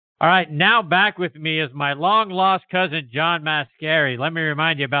All right, now back with me is my long-lost cousin, John Mascari. Let me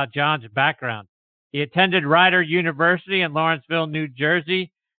remind you about John's background. He attended Rider University in Lawrenceville, New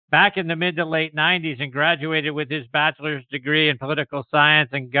Jersey, back in the mid to late 90s and graduated with his bachelor's degree in political science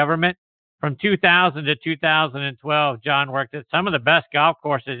and government. From 2000 to 2012, John worked at some of the best golf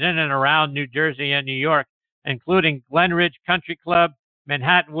courses in and around New Jersey and New York, including Glen Ridge Country Club,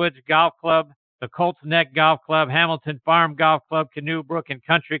 Manhattan Woods Golf Club, the Colts Neck Golf Club, Hamilton Farm Golf Club, Canoe Brook and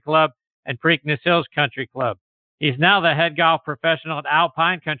Country Club, and Preakness Hills Country Club. He's now the head golf professional at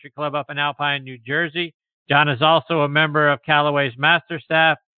Alpine Country Club up in Alpine, New Jersey. John is also a member of Callaway's master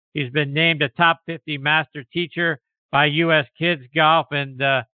staff. He's been named a top 50 master teacher by U.S. Kids Golf, and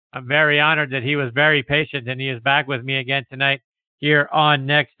I'm very honored that he was very patient, and he is back with me again tonight here on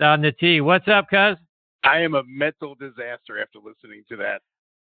Next on the Tee. What's up, cuz? I am a mental disaster after listening to that.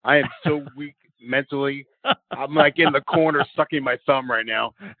 I am so weak mentally. I'm like in the corner sucking my thumb right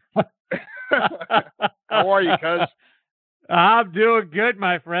now. How are you, cuz? I'm doing good,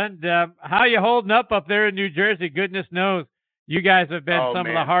 my friend. How you holding up there in New Jersey? Goodness knows you guys have been some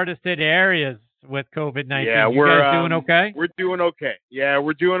of the hardest hit areas with COVID-19. Yeah, you guys doing okay? We're doing okay. Yeah,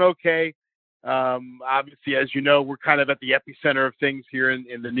 we're doing okay. Obviously, as you know, we're kind of at the epicenter of things here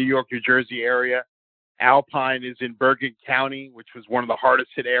in the New York, New Jersey area. Alpine is in Bergen County, which was one of the hardest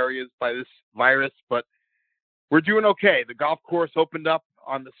hit areas by this virus, but we're doing okay. The golf course opened up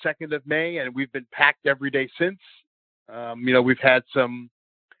on the 2nd of May, and we've been packed every day since. We've had some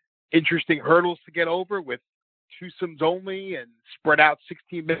interesting hurdles to get over with twosomes only and spread out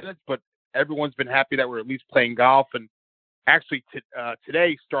 16 minutes, but everyone's been happy that we're at least playing golf. And actually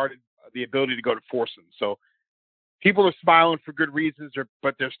today started the ability to go to foursomes. So people are smiling for good reasons,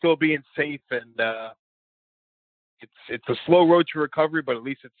 but they're still being safe. And it's a slow road to recovery, but at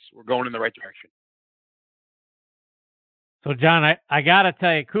least we're going in the right direction. So, John, I got to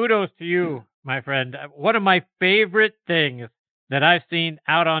tell you, kudos to you, my friend. One of my favorite things that I've seen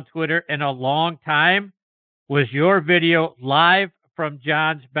out on Twitter in a long time was your video live from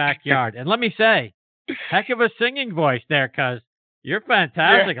John's backyard. And let me say, heck of a singing voice there, cuz you're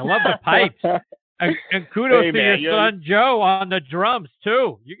fantastic. Yeah. I love the pipes. And kudos to your son, Joe, on the drums,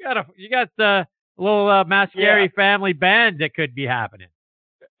 too. You got the little Mascari family band that could be happening.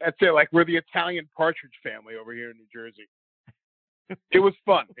 That's it. Like we're the Italian Partridge family over here in New Jersey. It was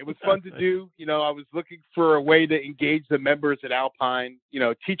fun. It was fun to do. I was looking for a way to engage the members at Alpine,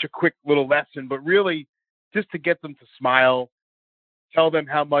 teach a quick little lesson, but really just to get them to smile, tell them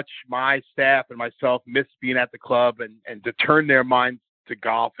how much my staff and myself miss being at the club and to turn their minds to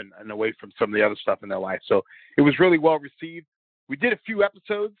golf and away from some of the other stuff in their life. So it was really well received. We did a few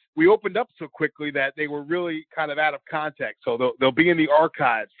episodes. We opened up so quickly that they were really kind of out of context. So they'll be in the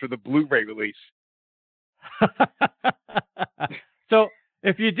archives for the Blu-ray release. So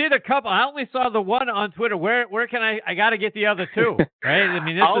if you did a couple, I only saw the one on Twitter. Where can I got to get the other two, right? I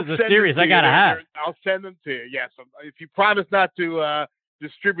mean, this is a series I got to have. I'll send them to you. Yes. If you promise not to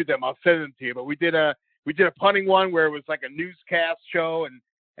distribute them, I'll send them to you. But we did a punting one where it was like a newscast show,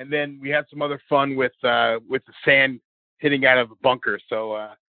 and then we had some other fun with the sand hitting out of a bunker. So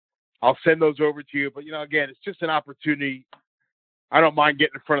I'll send those over to you. But again, it's just an opportunity. I don't mind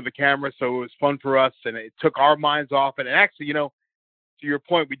getting in front of the camera, so it was fun for us, and it took our minds off. And actually, to your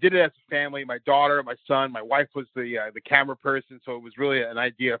point, we did it as a family. My daughter, my son, my wife was the camera person, so it was really an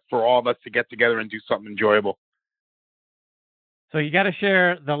idea for all of us to get together and do something enjoyable. So you got to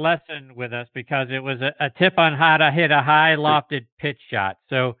share the lesson with us because it was a tip on how to hit a high lofted pitch shot.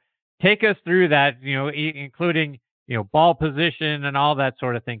 So take us through that, including ball position and all that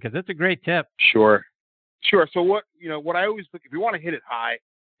sort of thing, because it's a great tip. Sure. So what I always look, if you want to hit it high,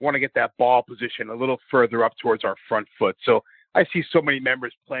 you want to get that ball position a little further up towards our front foot. So I see so many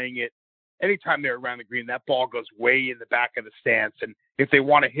members playing it. Anytime they're around the green, that ball goes way in the back of the stance. And if they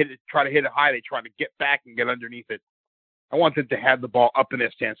want to try to hit it high, they try to get back and get underneath it. I want them to have the ball up in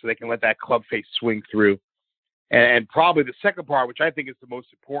their stance so they can let that club face swing through. And probably the second part, which I think is the most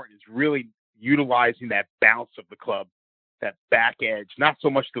important, is really utilizing that bounce of the club, that back edge, not so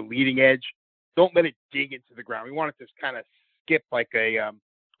much the leading edge. Don't let it dig into the ground. We want it to kind of skip like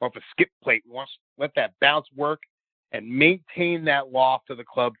off a skip plate. We want to let that bounce work and maintain that loft of the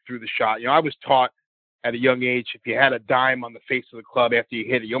club through the shot. I was taught at a young age, if you had a dime on the face of the club after you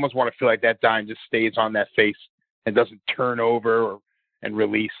hit it, you almost want to feel like that dime just stays on that face and doesn't turn over and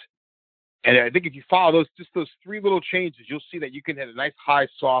release. And I think if you follow those three little changes, you'll see that you can hit a nice high,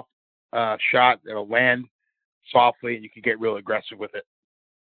 soft shot that'll land softly, and you can get real aggressive with it.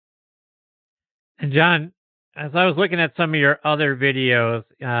 And John, as I was looking at some of your other videos,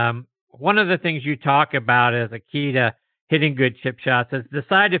 one of the things you talk about as a key to hitting good chip shots is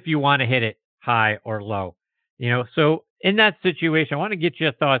decide if you want to hit it high or low. So in that situation, I want to get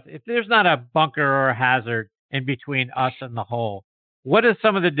your thoughts. If there's not a bunker or a hazard in between us and the hole, what is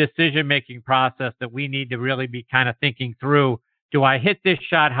some of the decision-making process that we need to really be kind of thinking through? Do I hit this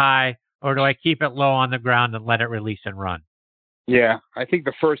shot high or do I keep it low on the ground and let it release and run? Yeah, I think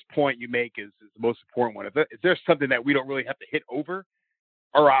the first point you make is the most important one. If there's something that we don't really have to hit over,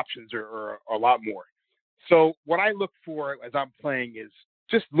 our options are a lot more. So what I look for as I'm playing is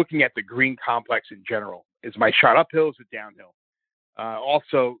just looking at the green complex in general. Is my shot uphill? Is it downhill?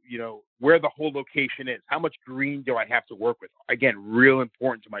 Also, where the whole location is. How much green do I have to work with? Again, real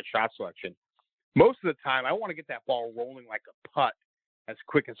important to my shot selection. Most of the time, I want to get that ball rolling like a putt as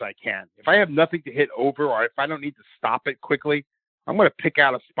quick as I can. If I have nothing to hit over or if I don't need to stop it quickly, I'm going to pick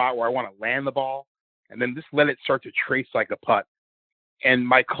out a spot where I want to land the ball and then just let it start to trace like a putt. And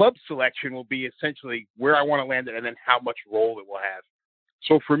my club selection will be essentially where I want to land it and then how much roll it will have.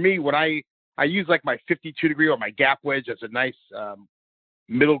 So for me, when I use like my 52 degree or my gap wedge as a nice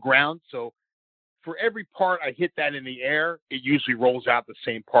middle ground. So for every part I hit that in the air, it usually rolls out the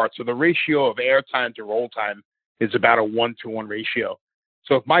same part. So the ratio of air time to roll time is about a 1-to-1 ratio.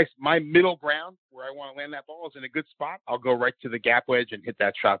 So if my middle ground where I want to land that ball is in a good spot, I'll go right to the gap wedge and hit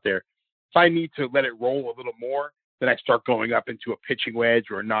that shot there. If I need to let it roll a little more, then I start going up into a pitching wedge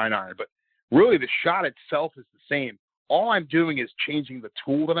or a 9-iron. But really the shot itself is the same. All I'm doing is changing the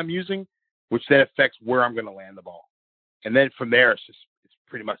tool that I'm using, which then affects where I'm going to land the ball. And then from there, it's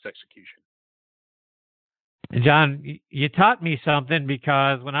pretty much execution. John, you taught me something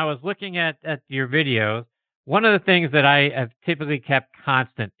because when I was looking at your videos, one of the things that I have typically kept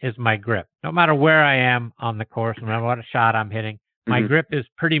constant is my grip. No matter where I am on the course, no matter what a shot I'm hitting, my grip is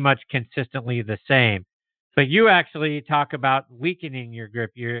pretty much consistently the same. But you actually talk about weakening your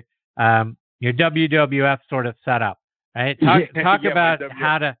grip, your WWF sort of setup, right? Talk about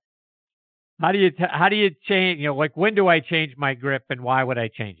how do you change? Like when do I change my grip and why would I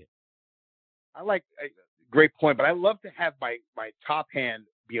change it? Great point, but I love to have my top hand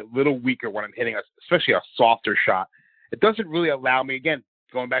be a little weaker when I'm hitting, especially a softer shot. It doesn't really allow me, again,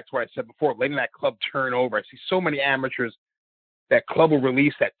 going back to what I said before, letting that club turn over. I see so many amateurs that club will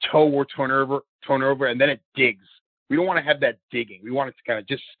release, that toe will turn over, and then it digs. We don't want to have that digging. We want it to kind of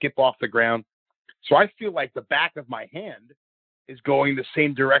just skip off the ground. So I feel like the back of my hand is going the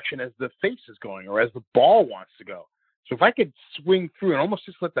same direction as the face is going or as the ball wants to go. So if I could swing through and almost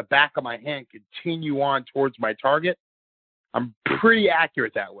just let the back of my hand continue on towards my target, I'm pretty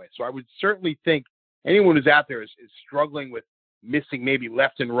accurate that way. So I would certainly think anyone who's out there is struggling with missing maybe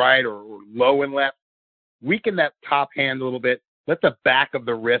left and right or low and left, weaken that top hand a little bit. Let the back of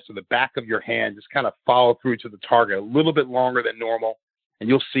the wrist or the back of your hand just kind of follow through to the target a little bit longer than normal, and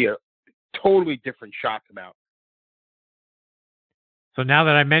you'll see a totally different shot come out. So now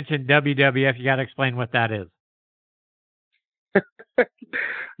that I mentioned WWF, you got to explain what that is.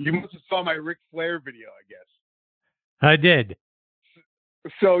 You must have saw my Ric Flair video, I guess. I did.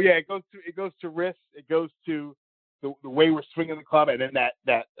 So yeah, it goes to wrist, it goes to the way we're swinging the club, and then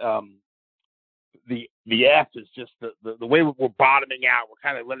that the F is just the way we're bottoming out. We're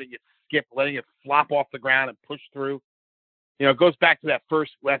kind of letting it skip, letting it flop off the ground and push through. It goes back to that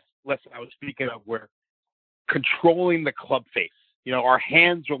first lesson I was speaking of, where controlling the club face. Our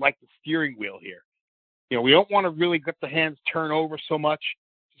hands are like the steering wheel here. We don't want to really let the hands turn over so much.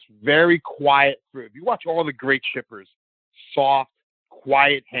 Just very quiet through. If you watch all the great shippers, soft,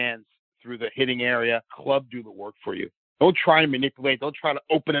 quiet hands through the hitting area, club do the work for you. Don't try and manipulate. Don't try to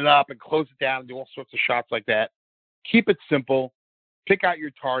open it up and close it down and do all sorts of shots like that. Keep it simple. Pick out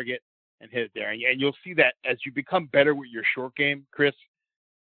your target and hit it there. And you'll see that as you become better with your short game, Chris,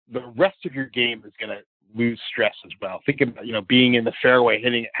 the rest of your game is going to lose stress as well. Think about, being in the fairway,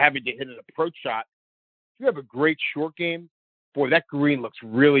 having to hit an approach shot. If you have a great short game, boy, that green looks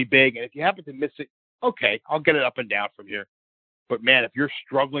really big. And if you happen to miss it, okay, I'll get it up and down from here. But man, if you're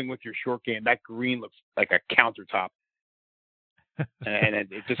struggling with your short game, that green looks like a countertop. And it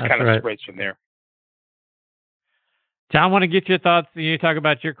just kind of spreads from there. John, I want to get your thoughts. You talk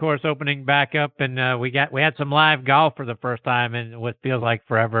about your course opening back up, and we had some live golf for the first time in what feels like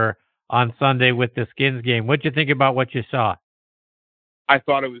forever on Sunday with the Skins game. What'd you think about what you saw? I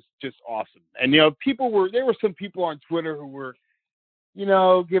thought it was just awesome. And there were some people on Twitter who were,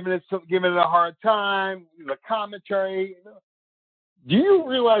 giving it a hard time. The commentary. Do you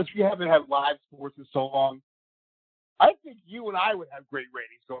realize we haven't had live sports in so long? I think you and I would have great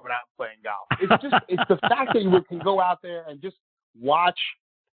ratings going out and playing golf. It's the fact that you can go out there and just watch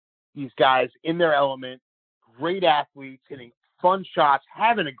these guys in their element, great athletes, hitting fun shots,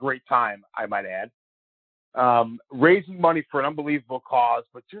 having a great time, I might add. raising money for an unbelievable cause,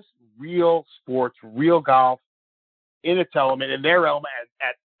 but just real sports, real golf in its element, in their element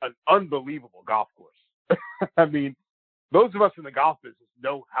at an unbelievable golf course. I mean, those of us in the golf business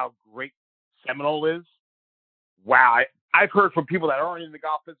know how great Seminole is. Wow. I've heard from people that aren't in the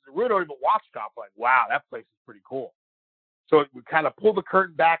golf business, we don't even watch golf, like, wow, that place is pretty cool. So we kind of pull the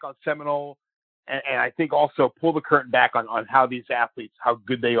curtain back on Seminole, and I think also pull the curtain back on how these athletes, how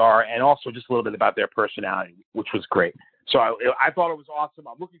good they are, and also just a little bit about their personality, which was great. So I thought it was awesome.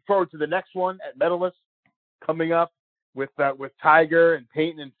 I'm looking forward to the next one at Medalist coming up with Tiger and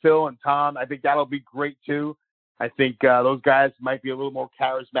Peyton and Phil and Tom. I think that'll be great too. I think those guys might be a little more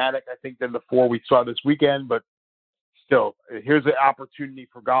charismatic, I think, than the 4 we saw this weekend. But still, here's an opportunity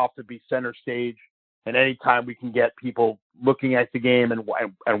for golf to be center stage. And anytime we can get people looking at the game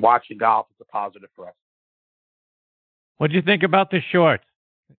and watching golf, it's a positive for us. What do you think about the shorts?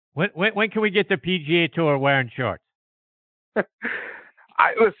 When can we get the PGA Tour wearing shorts?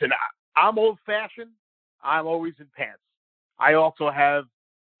 I'm old-fashioned. I'm always in pants. I also have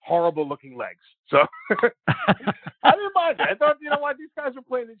horrible-looking legs. So I didn't mind it. I thought, you know what, these guys are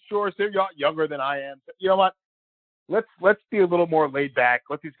playing in shorts. They're younger than I am. You know what? Let's be a little more laid back.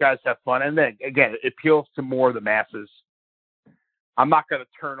 Let these guys have fun. And then, again, it appeals to more of the masses. I'm not going to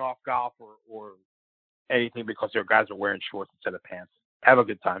turn off golf or anything because their guys are wearing shorts instead of pants. Have a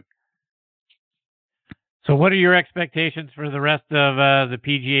good time. So what are your expectations for the rest of the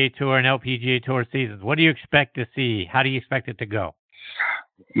PGA Tour and LPGA Tour seasons? What do you expect to see? How do you expect it to go?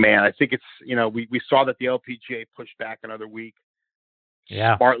 Man, I think it's, we saw that the LPGA pushed back another week.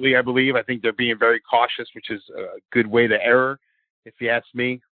 Yeah. Smartly, I believe. I think they're being very cautious, which is a good way to err, if you ask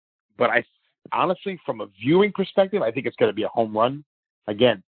me. But honestly, from a viewing perspective, I think it's going to be a home run.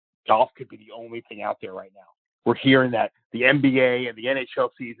 Again, golf could be the only thing out there right now. We're hearing that the NBA and the NHL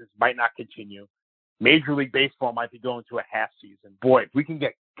seasons might not continue. Major League Baseball might be going to a half season. Boy, if we can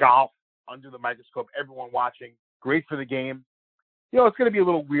get golf under the microscope, everyone watching, great for the game. It's going to be a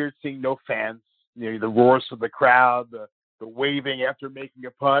little weird seeing no fans. The roars of the crowd, the waving after making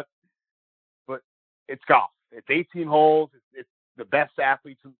a putt. But it's golf. It's 18 holes. It's the best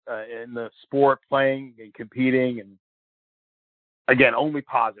athletes in the sport playing and competing. And, again, only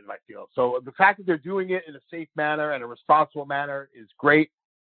positive, I feel. So the fact that they're doing it in a safe manner and a responsible manner is great.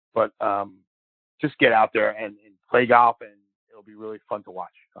 But just get out there and play golf, and it'll be really fun to watch.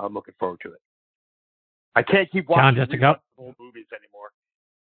 I'm looking forward to it. I can't keep watching old movies anymore.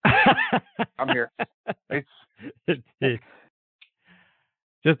 I'm here.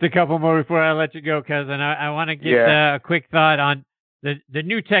 Just a couple more before I let you go, cousin. I want to get a quick thought on the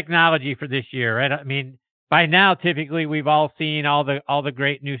new technology for this year. Right? I mean, by now, typically we've all seen all the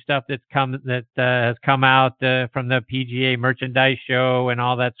great new stuff has come out from the PGA merchandise show and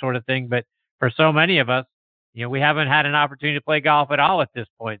all that sort of thing. But for so many of us, we haven't had an opportunity to play golf at all at this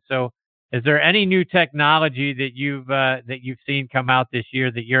point. So, is there any new technology that you've seen come out this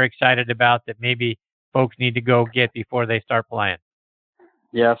year that you're excited about that maybe folks need to go get before they start playing?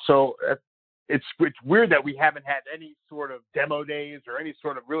 Yeah, so it's weird that we haven't had any sort of demo days or any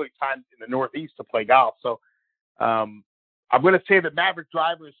sort of really time in the Northeast to play golf. So I'm going to say the Maverick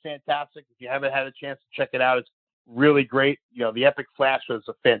driver is fantastic. If you haven't had a chance to check it out, it's really great. The Epic Flash was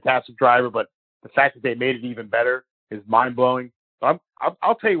a fantastic driver, but the fact that they made it even better is mind-blowing. So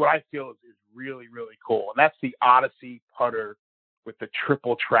I'll tell you what I feel is really, really cool, and that's the Odyssey putter with the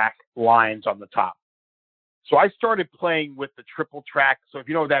triple track lines on the top. So I started playing with the triple track. So if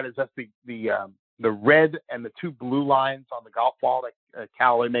you know what that is, that's the red and the 2 blue lines on the golf ball that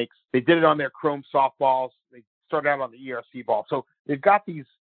Callaway makes. They did it on their chrome softballs. They started out on the ERC ball. So they've got these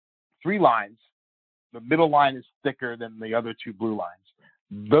 3 lines. The middle line is thicker than the other 2 blue lines.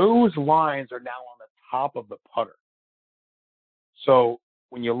 Those lines are now on the top of the putter. So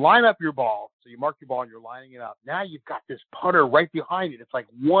when you line up your ball, so you mark your ball and you're lining it up, now you've got this putter right behind it. It's like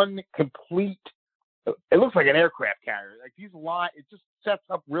one complete, it looks like an aircraft carrier. Like these lines, it just sets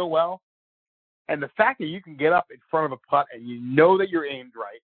up real well. And the fact that you can get up in front of a putt and you know that you're aimed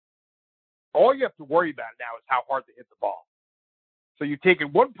right, all you have to worry about now is how hard to hit the ball. So you've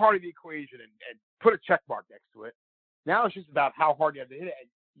taken one part of the equation and put a check mark next to it. Now it's just about how hard you have to hit it.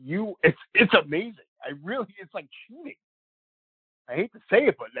 It's amazing. It's like cheating. I hate to say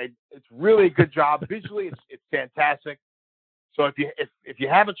it, but it's really a good job. Visually, it's fantastic. So if you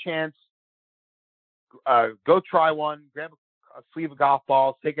have a chance, go try one. Grab a sleeve of golf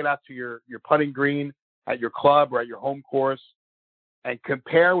balls, take it out to your putting green at your club or at your home course, and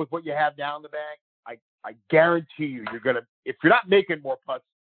compare with what you have down in the bag. I guarantee you, if you're not making more putts,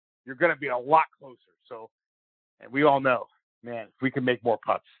 you're gonna be a lot closer. So, and we all know, man, if we can make more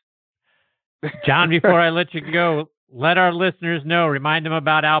putts. John, before I let you go, let our listeners know, remind them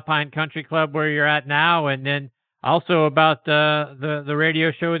about Alpine Country Club where you're at now, and then also about the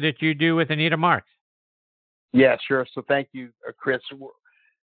radio show that you do with Anita Marks. Yeah, sure. So thank you, Chris.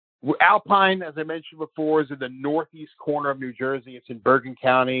 Alpine, as I mentioned before, is in the northeast corner of New Jersey. It's in Bergen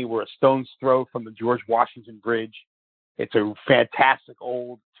County. We're a stone's throw from the George Washington Bridge. It's a fantastic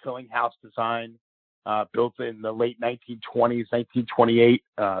old tilling house design, built in the late 1920s, 1928.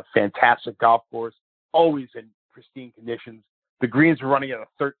 Fantastic golf course, always in pristine conditions. The greens are running at a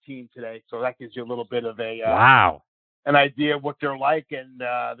 13 today, so that gives you a little bit of a wow, an idea of what they're like, and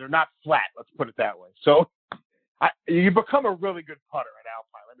they're not flat. Let's put it that way. So you become a really good putter at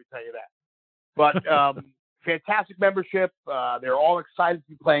Alpine. Let me tell you that. But fantastic membership. They're all excited to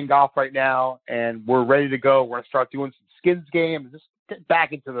be playing golf right now, and we're ready to go. We're going to start doing some skins games, just get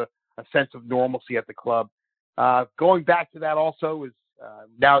back into a sense of normalcy at the club. Going back to that also is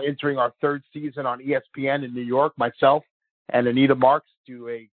now entering our third season on ESPN in New York. Myself and Anita Marks do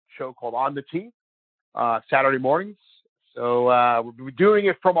a show called On the Tee Saturday mornings. So we'll be doing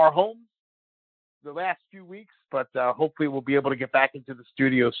it from our homes the last few weeks, but hopefully we'll be able to get back into the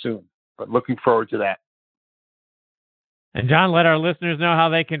studio soon. But looking forward to that. And John, let our listeners know how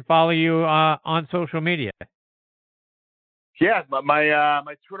they can follow you on social media. Yeah,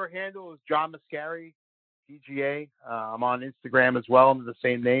 my Twitter handle is John Mascari, PGA. I'm on Instagram as well under the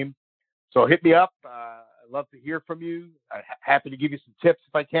same name. So hit me up. I'd love to hear from you. I'm happy to give you some tips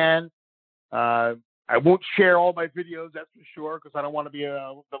if I can. I won't share all my videos, that's for sure, because I don't want to be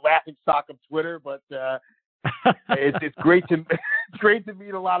the laughing stock of Twitter. But it's great to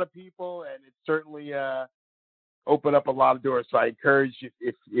meet a lot of people, and it's certainly opened up a lot of doors. So I encourage you,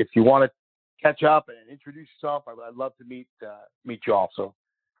 if you want to catch up and introduce yourself, I'd love to meet you all. So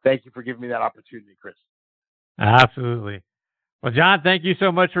thank you for giving me that opportunity, Chris. Absolutely. Well, John, thank you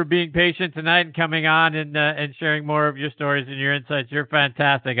so much for being patient tonight and coming on and sharing more of your stories and your insights. You're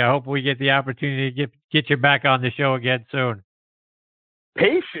fantastic. I hope we get the opportunity to get you back on the show again soon.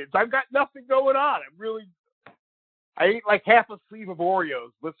 Patience? I've got nothing going on. I ate like half a sleeve of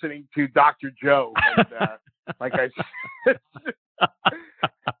Oreos listening to Dr. Joe. And, like I said,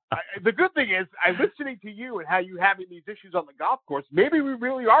 the good thing is I'm listening to you and how you having these issues on the golf course. Maybe we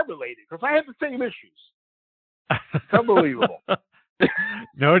really are related because I have the same issues. It's unbelievable.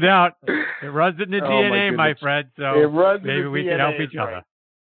 No doubt. It runs in the DNA, my friend. So maybe we can help each other.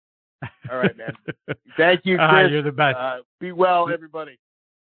 All right, man. Thank you, Chris. You're the best. Be well, everybody.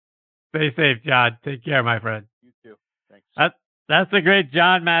 Stay safe, John. Take care, my friend. You too. Thanks. That's the great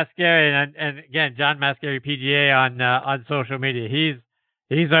John Mascari, and again, John Mascari PGA on social media.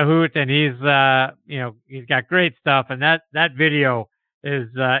 He's a hoot, and he's got great stuff, and that video is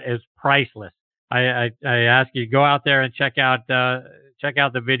priceless. I ask you to go out there and check out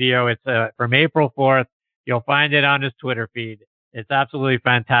the video. It's from April 4th. You'll find it on his Twitter feed. It's absolutely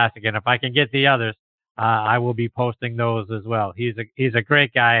fantastic. And if I can get the others, I will be posting those as well. He's a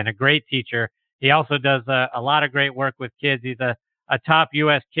great guy and a great teacher. He also does a lot of great work with kids. He's a top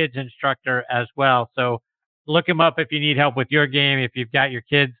U.S. kids instructor as well. So look him up if you need help with your game. If you've got your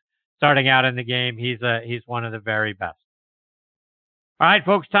kids starting out in the game, he's one of the very best. All right,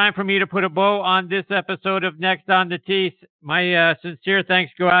 folks, time for me to put a bow on this episode of Next on the Tee. My sincere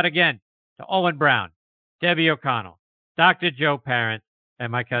thanks go out again to Owen Brown, Debbie O'Connell, Dr. Joe Parent,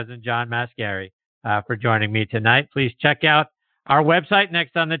 and my cousin John Mascari for joining me tonight. Please check out our website,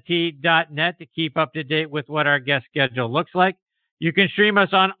 nextonthetee.net, to keep up to date with what our guest schedule looks like. You can stream us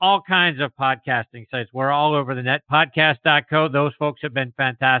on all kinds of podcasting sites. We're all over the net. Podcast.co, those folks have been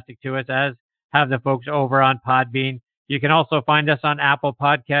fantastic to us, as have the folks over on Podbean. You can also find us on Apple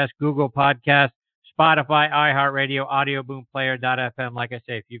Podcasts, Google Podcasts, Spotify, iHeartRadio, AudioBoomPlayer.fm. Like I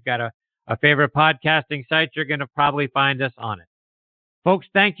say, if you've got a favorite podcasting site, you're going to probably find us on it. Folks,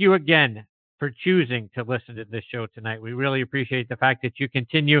 thank you again for choosing to listen to this show tonight. We really appreciate the fact that you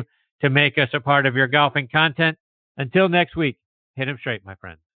continue to make us a part of your golfing content. Until next week, hit 'em straight, my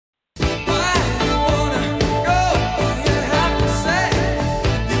friends.